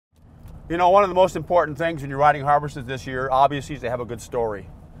You know, one of the most important things when you're riding harvesters this year, obviously, is to have a good story.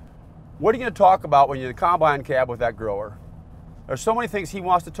 What are you going to talk about when you're in the combine cab with that grower? There's so many things he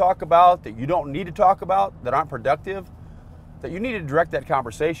wants to talk about that you don't need to talk about, that aren't productive, that you need to direct that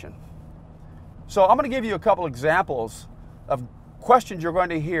conversation. So I'm going to give you a couple examples of questions you're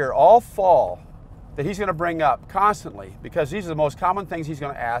going to hear all fall that he's going to bring up constantly, because these are the most common things he's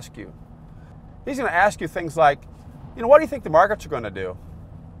going to ask you. He's going to ask you things like, you know, what do you think the markets are going to do?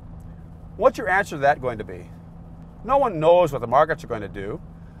 What's your answer to that going to be? No one knows what the markets are going to do.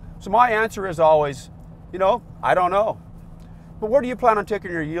 So my answer is always, you know, I don't know. But where do you plan on taking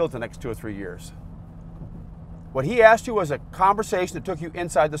your yields the next 2 or 3 years? What he asked you was a conversation that took you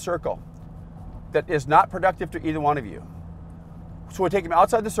inside the circle that is not productive to either one of you. So we take him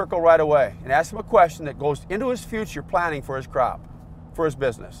outside the circle right away and ask him a question that goes into his future planning for his crop, for his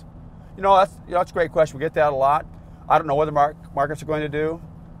business. That's a great question. We get that a lot. I don't know what the markets are going to do.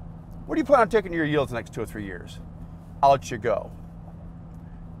 Where do you plan on taking your yields the next 2 or 3 years? I'll let you go.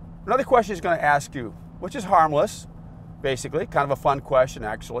 Another question he's going to ask you, which is harmless, basically, kind of a fun question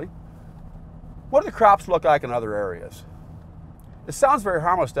actually. What do the crops look like in other areas? It sounds very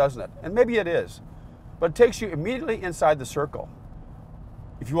harmless, doesn't it? And maybe it is, but it takes you immediately inside the circle.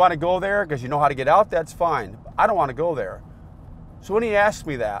 If you want to go there because you know how to get out, that's fine. I don't want to go there. So when he asks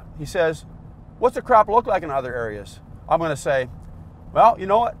me that, he says, what's the crop look like in other areas? I'm going to say, well, you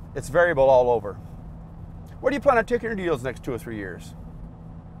know what? It's variable all over. Where do you plan on taking your yields next 2 or 3 years?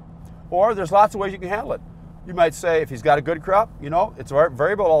 Or there's lots of ways you can handle it. You might say, if he's got a good crop, you know, it's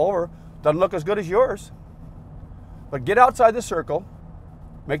variable all over. Doesn't look as good as yours. But get outside the circle,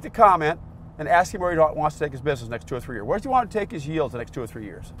 make the comment, and ask him where he wants to take his business next 2 or 3 years. Where does he want to take his yields the next 2 or 3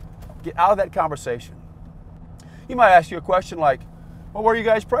 years? Get out of that conversation. He might ask you a question like, well, where are you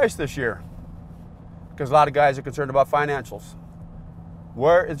guys priced this year? Because a lot of guys are concerned about financials.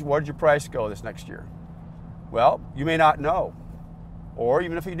 Where did your price go this next year? Well, you may not know. Or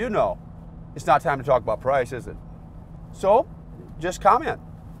even if you do know, it's not time to talk about price, is it? So, just comment.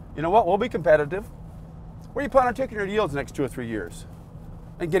 You know what, we'll be competitive. Where do you plan on taking your yields the next 2 or 3 years?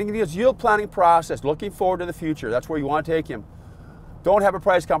 And getting into this yield planning process, looking forward to the future, that's where you want to take him. Don't have a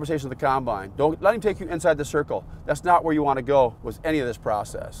price conversation with the combine. Don't let him take you inside the circle. That's not where you want to go with any of this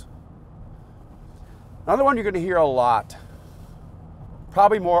process. Another one you're going to hear a lot,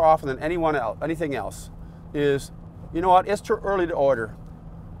 probably more often than anything else, is, you know what, it's too early to order.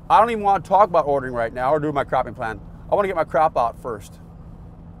 I don't even want to talk about ordering right now or do my cropping plan. I want to get my crop out first.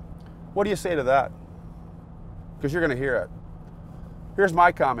 What do you say to that? Because you're going to hear it. Here's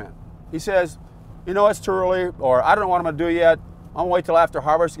my comment. He says, you know, it's too early, or I don't know what I'm going to do yet. I'm going to wait till after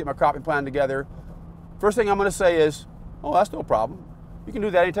harvest to get my cropping plan together. First thing I'm going to say is, oh, that's no problem. You can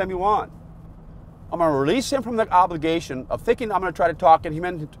do that anytime you want. I'm going to release him from the obligation of thinking I'm going to try to talk him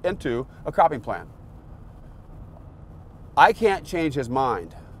into a cropping plan. I can't change his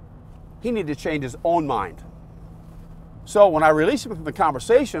mind. He needs to change his own mind. So when I release him from the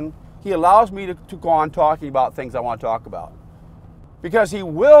conversation, he allows me to go on talking about things I want to talk about. Because he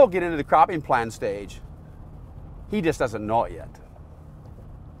will get into the cropping plan stage. He just doesn't know it yet.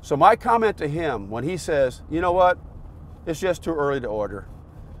 So my comment to him when he says, you know what, it's just too early to order.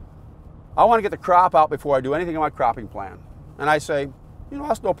 I want to get the crop out before I do anything in my cropping plan. And I say, you know,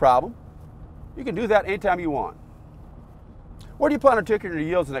 that's no problem. You can do that anytime you want. Where do you plan on taking your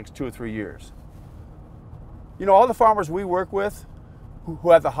yields the next 2 or 3 years? You know, all the farmers we work with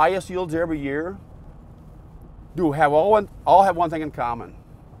who have the highest yields every year all have one thing in common.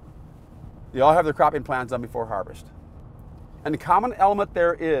 They all have their cropping plans done before harvest. And the common element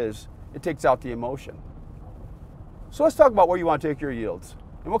there is, it takes out the emotion. So let's talk about where you want to take your yields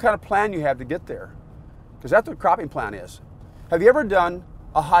and what kind of plan you have to get there. Because that's what a cropping plan is. Have you ever done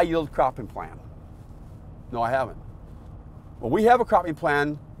a high yield cropping plan? No, I haven't. Well, we have a cropping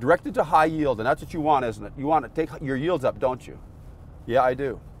plan directed to high yield, and that's what you want, isn't it? You want to take your yields up, don't you? Yeah, I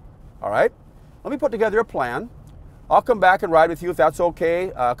do. All right. Let me put together a plan. I'll come back and ride with you if that's okay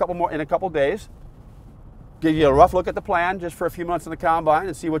in a couple days. Give you a rough look at the plan just for a few months in the combine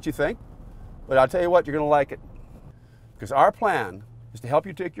and see what you think. But I'll tell you what, you're going to like it. Because our plan is to help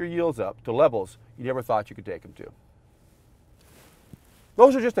you take your yields up to levels you never thought you could take them to.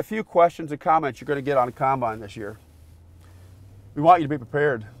 Those are just a few questions and comments you're going to get on the combine this year. We want you to be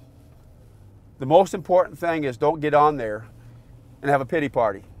prepared. The most important thing is don't get on there and have a pity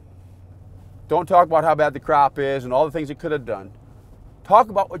party. Don't talk about how bad the crop is and all the things you could have done. Talk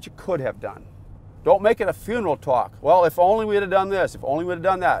about what you could have done. Don't make it a funeral talk. Well, if only we had done this, if only we had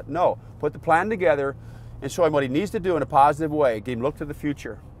done that. No, put the plan together and show him what he needs to do in a positive way. Get him look to the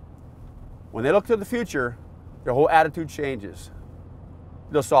future. When they look to the future, their whole attitude changes.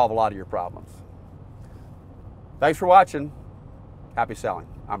 It'll solve a lot of your problems. Thanks for watching. Happy selling.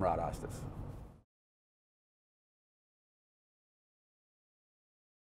 I'm Rod Osthus.